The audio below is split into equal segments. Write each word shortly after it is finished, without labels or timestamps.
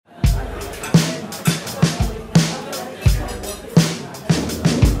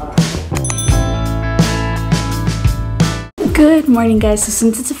Good morning, guys. So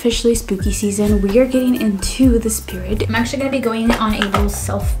since it's officially spooky season, we are getting into the spirit. I'm actually gonna be going on a little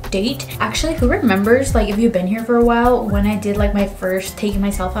self-date. Actually, who remembers, like, if you've been here for a while, when I did like my first taking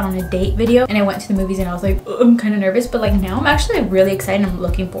myself out on a date video and I went to the movies and I was like, I'm kind of nervous, but like now I'm actually really excited and I'm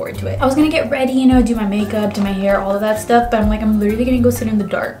looking forward to it. I was gonna get ready, you know, do my makeup, do my hair, all of that stuff, but I'm like, I'm literally gonna go sit in the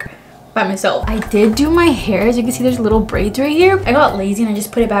dark by myself. I did do my hair. As you can see, there's little braids right here. I got lazy and I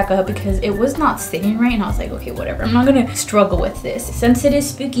just put it back up because it was not sitting right, and I was like, okay, whatever, I'm not gonna struggle with this. Since it is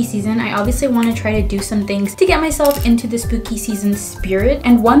spooky season, I obviously want to try to do some things to get myself into the spooky season spirit.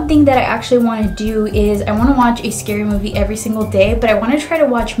 And one thing that I actually want to do is I want to watch a scary movie every single day, but I want to try to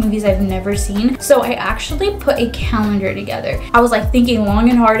watch movies I've never seen. So I actually put a calendar together. I was like thinking long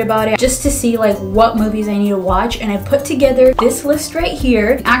and hard about it just to see like what movies I need to watch, and I put together this list right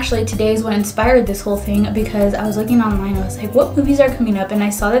here. Actually, today is what inspired this whole thing, because I was looking online. I was like, what movies are coming up, and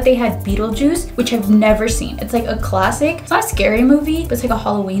I saw that they had Beetlejuice, which I've never seen. It's like a classic. It's not a scary movie, but it's like a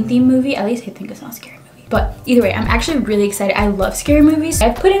Halloween themed movie. At least I think it's not a scary movie. But either way, I'm actually really excited. I love scary movies.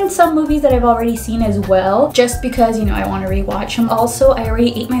 I've put in some movies that I've already seen as well, just because, you know, I want to rewatch them. Also, I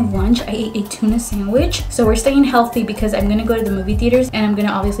already ate my lunch. I ate a tuna sandwich. So we're staying healthy because I'm gonna go to the movie theaters and I'm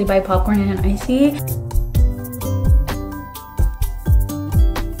gonna obviously buy popcorn and an icy.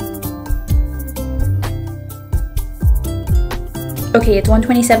 Okay, it's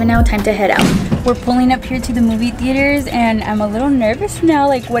 1:27 now, time to head out. We're pulling up here to the movie theaters and I'm a little nervous now.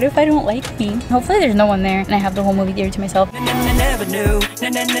 Like, what if I don't like me? Hopefully there's no one there and I have the whole movie theater to myself. Never knew,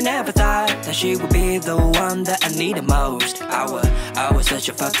 never thought that she would be the one that I needed most. I was such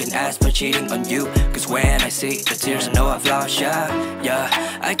a fucking ass for cheating on you. Cause when I see the tears, I know I've lost ya. Yeah,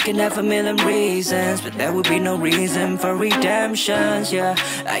 I can have a million reasons, but there would be no reason for redemptions. Yeah,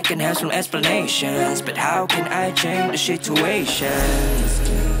 I can have some explanations, but how can I change the situation?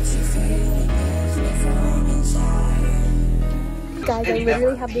 Guys, I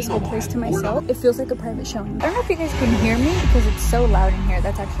literally have this whole place to myself. It feels like a private showing. I don't know if you guys can hear me because it's so loud in here.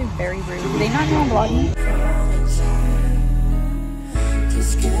 That's actually very rude. Do they not know I'm vlogging?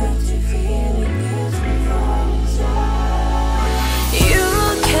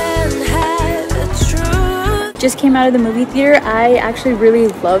 Just came out of the movie theater. I actually really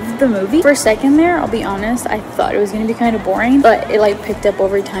loved the movie. For a second there, I'll be honest, I thought it was gonna be kind of boring, but it like picked up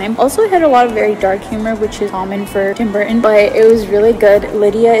over time. Also, it had a lot of very dark humor, which is common for Tim Burton, but it was really good.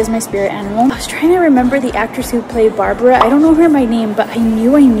 Lydia is my spirit animal. I was trying to remember the actress who played Barbara. I don't know her by name, but I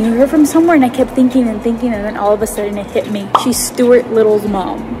knew her from somewhere, and I kept thinking and thinking, and then all of a sudden it hit me. She's Stuart Little's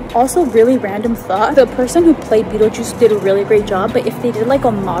mom. Also, really random thought, the person who played Beetlejuice did a really great job, but if they did like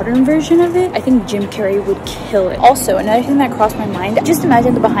a modern version of it, I think Jim Carrey would kill it. Also, another thing that crossed my mind, just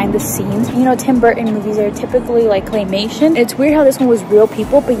imagine the behind the scenes. You know, Tim Burton movies are typically like claymation. It's weird how this one was real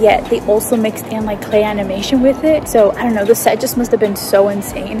people, but yet they also mixed in like clay animation with it. So I don't know, the set just must have been so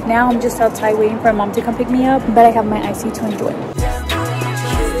insane. Now I'm just outside waiting for my mom to come pick me up, but I have my icy to enjoy.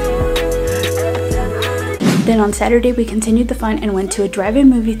 Then on Saturday, we continued the fun and went to a drive-in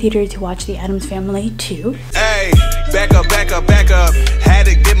movie theater to watch The Addams Family 2. Hey, back up, back up, back up. Had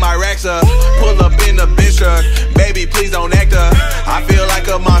to get my racks up. Pull up in the bench truck. Baby, please don't act up. I feel like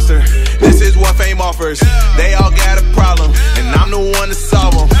a monster. This is what fame offers. They all got a problem, and I'm the one to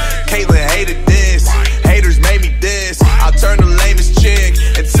solve them. Caitlyn hated this. Haters made me this. I'll turn the lamest chick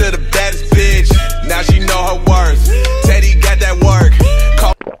into the baddest bitch. Now she know her worth. Teddy got that work.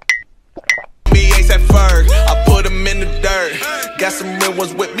 Call me ASAP Ferg. I put him in the dirt. Got some real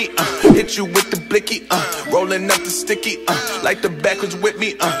ones with me. Hit you with the blicky. Rolling up the sticky. Like the backwards with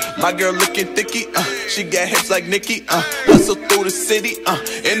me. My girl looking thicky. She got hips like Nicki. Hustle through the city.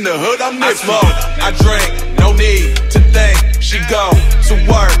 In the hood, I'm Nick. I smoke, I drink, no need to think. She go to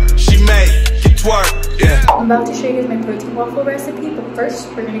work, she make it twerk. Yeah. I'm about to show you guys my protein waffle recipe, but first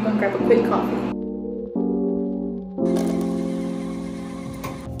we're gonna go and grab a quick coffee.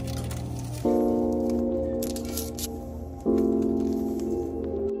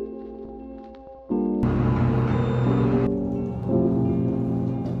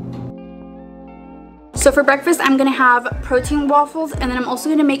 So for breakfast, I'm gonna have protein waffles, and then I'm also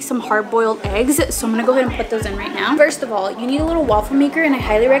gonna make some hard-boiled eggs. So I'm gonna go ahead and put those in right now. First of all, you need a little waffle maker, and I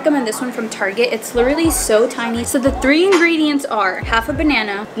highly recommend this one from Target. It's literally so tiny. So the 3 ingredients are half a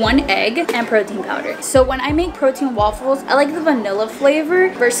banana, 1 egg, and protein powder. So when I make protein waffles, I like the vanilla flavor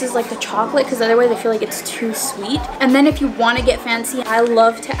versus like the chocolate, because otherwise I feel like it's too sweet. And then if you want to get fancy, I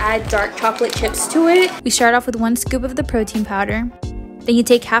love to add dark chocolate chips to it. We start off with 1 scoop of the protein powder. Then you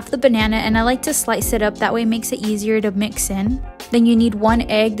take half the banana, and I like to slice it up, that way it makes it easier to mix in. Then you need 1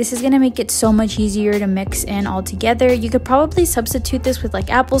 egg. This is gonna make it so much easier to mix in all together. You could probably substitute this with like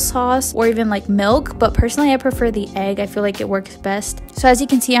applesauce or even like milk, but personally I prefer the egg. I feel like it works best. So as you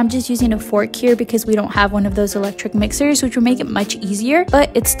can see, I'm just using a fork here because we don't have one of those electric mixers, which will make it much easier, but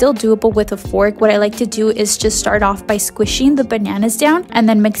it's still doable with a fork. What I like to do is just start off by squishing the bananas down and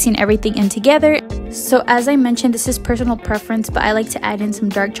then mixing everything in together. So as I mentioned, this is personal preference, but I like to add in some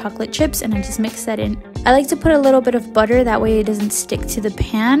dark chocolate chips and I just mix that in. I like to put a little bit of butter, that way it doesn't stick to the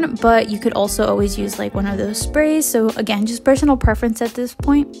pan, but you could also always use like one of those sprays. So again, just personal preference at this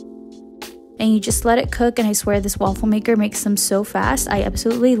point. And you just let it cook, and I swear this waffle maker makes them so fast. I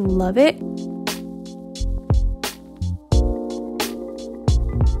absolutely love it.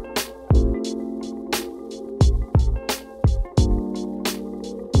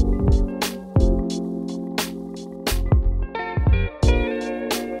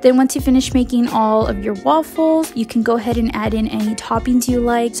 Then once you finish making all of your waffles, you can go ahead and add in any toppings you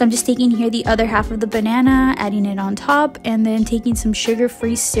like. So I'm just taking here the other half of the banana, adding it on top, and then taking some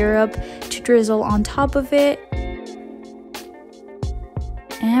sugar-free syrup to drizzle on top of it.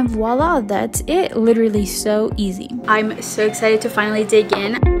 And voila, that's it. Literally so easy. I'm so excited to finally dig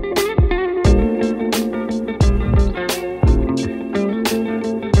in.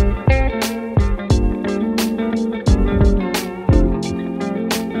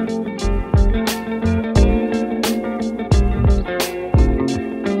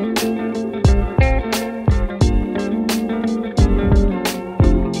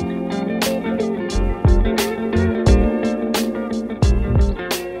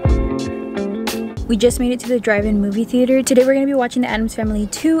 We just made it to the drive-in movie theater. Today we're going to be watching The Addams Family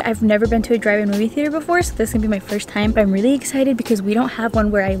 2. I've never been to a drive-in movie theater before, so this is going to be my first time, but I'm really excited because we don't have one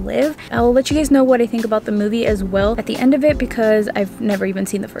where I live. I'll let you guys know what I think about the movie as well at the end of it, because I've never even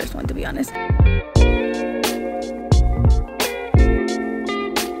seen the first one, to be honest.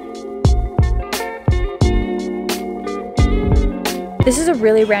 This is a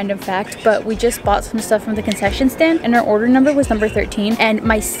really random fact, but we just bought some stuff from the concession stand and our order number was number 13, and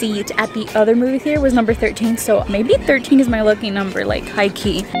my seat at the other movie theater was number 13, so maybe 13 is my lucky number, like high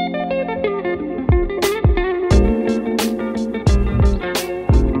key.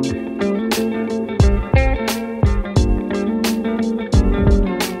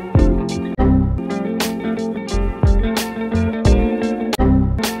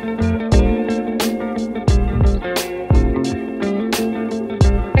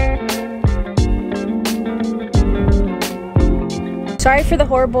 Sorry for the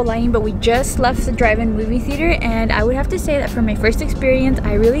horrible lighting, but we just left the drive-in movie theater, and I would have to say that for my first experience,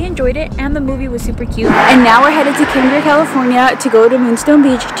 I really enjoyed it, and the movie was super cute. And now we're headed to Cambria, California to go to Moonstone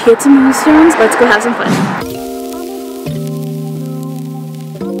Beach to get some moonstones. Let's go have some fun.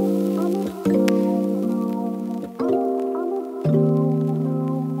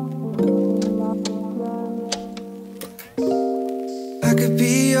 I could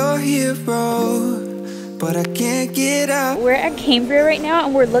be your hero, but I can't get out. We're at Cambria right now,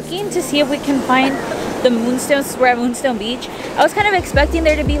 and we're looking to see if we can find the moonstones. We're at Moonstone Beach. I was kind of expecting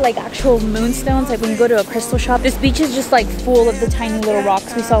there to be like actual moonstones, like when you go to a crystal shop. This beach is just like full of the tiny little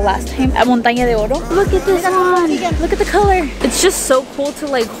rocks we saw last time at Montaña de Oro. Look at this one. Look at the color. It's just so cool to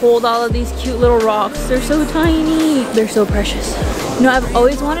like hold all of these cute little rocks. They're so tiny. They're so precious. You know, I've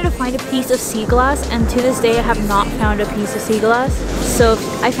always wanted to find a piece of sea glass, and to this day I have not found a piece of sea glass. So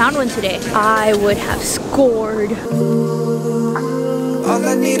if I found one today, I would have scored. All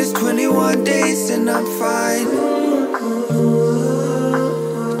I need is 21 days and I'm fine.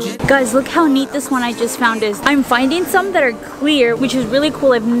 Guys, look how neat this one I just found is. I'm finding some that are clear, which is really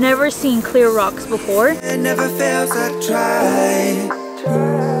cool. I've never seen clear rocks before. It never fails, I try.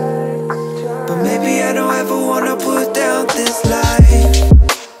 But maybe I don't ever wanna put down this life.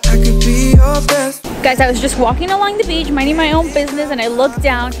 I could be your best. Guys, I was just walking along the beach, minding my own business, and I looked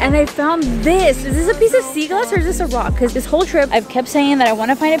down and I found this. Is this a piece of sea glass or is this a rock? Because this whole trip, I've kept saying that I want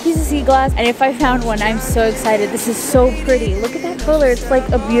to find a piece of sea glass, and if I found one, I'm so excited. This is so pretty. Look at that color. It's like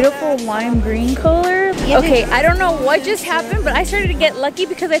a beautiful lime green color. Okay, I don't know what just happened, but I started to get lucky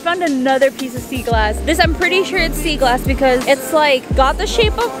because I found another piece of sea glass. This, I'm pretty sure it's sea glass because it's like got the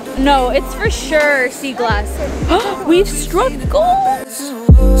shape of, no, it's for sure sea glass. We've struck gold.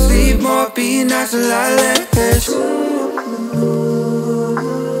 Sleep more, be nice, a lot less.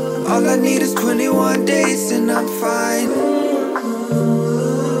 All I need is 21 days and I'm fine.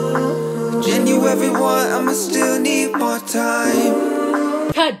 January 1, I'ma still need more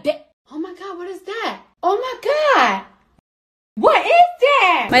time. God damn. Oh my God, what is that? Oh my God. What is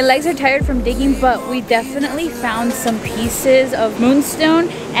that? My legs are tired from digging, but we definitely found some pieces of moonstone,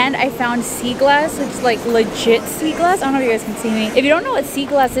 and I found sea glass. It's like legit sea glass. I don't know if you guys can see me. If you don't know what sea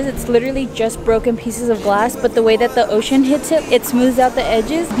glass is, it's literally just broken pieces of glass, but the way that the ocean hits it, it smooths out the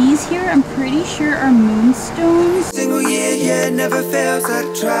edges. These here, I'm pretty sure are moonstones. Single year, yeah, never fails, I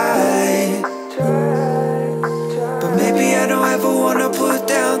try. But maybe I don't ever wanna put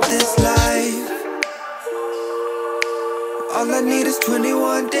down this life. All I need is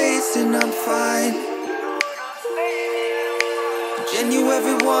 21 days and I'm fine.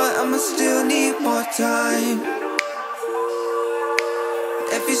 January 1, I'ma still need more time.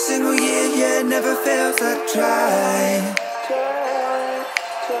 Every single year, yeah, never fails, I try.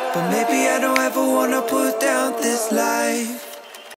 But maybe I don't ever wanna put down this life.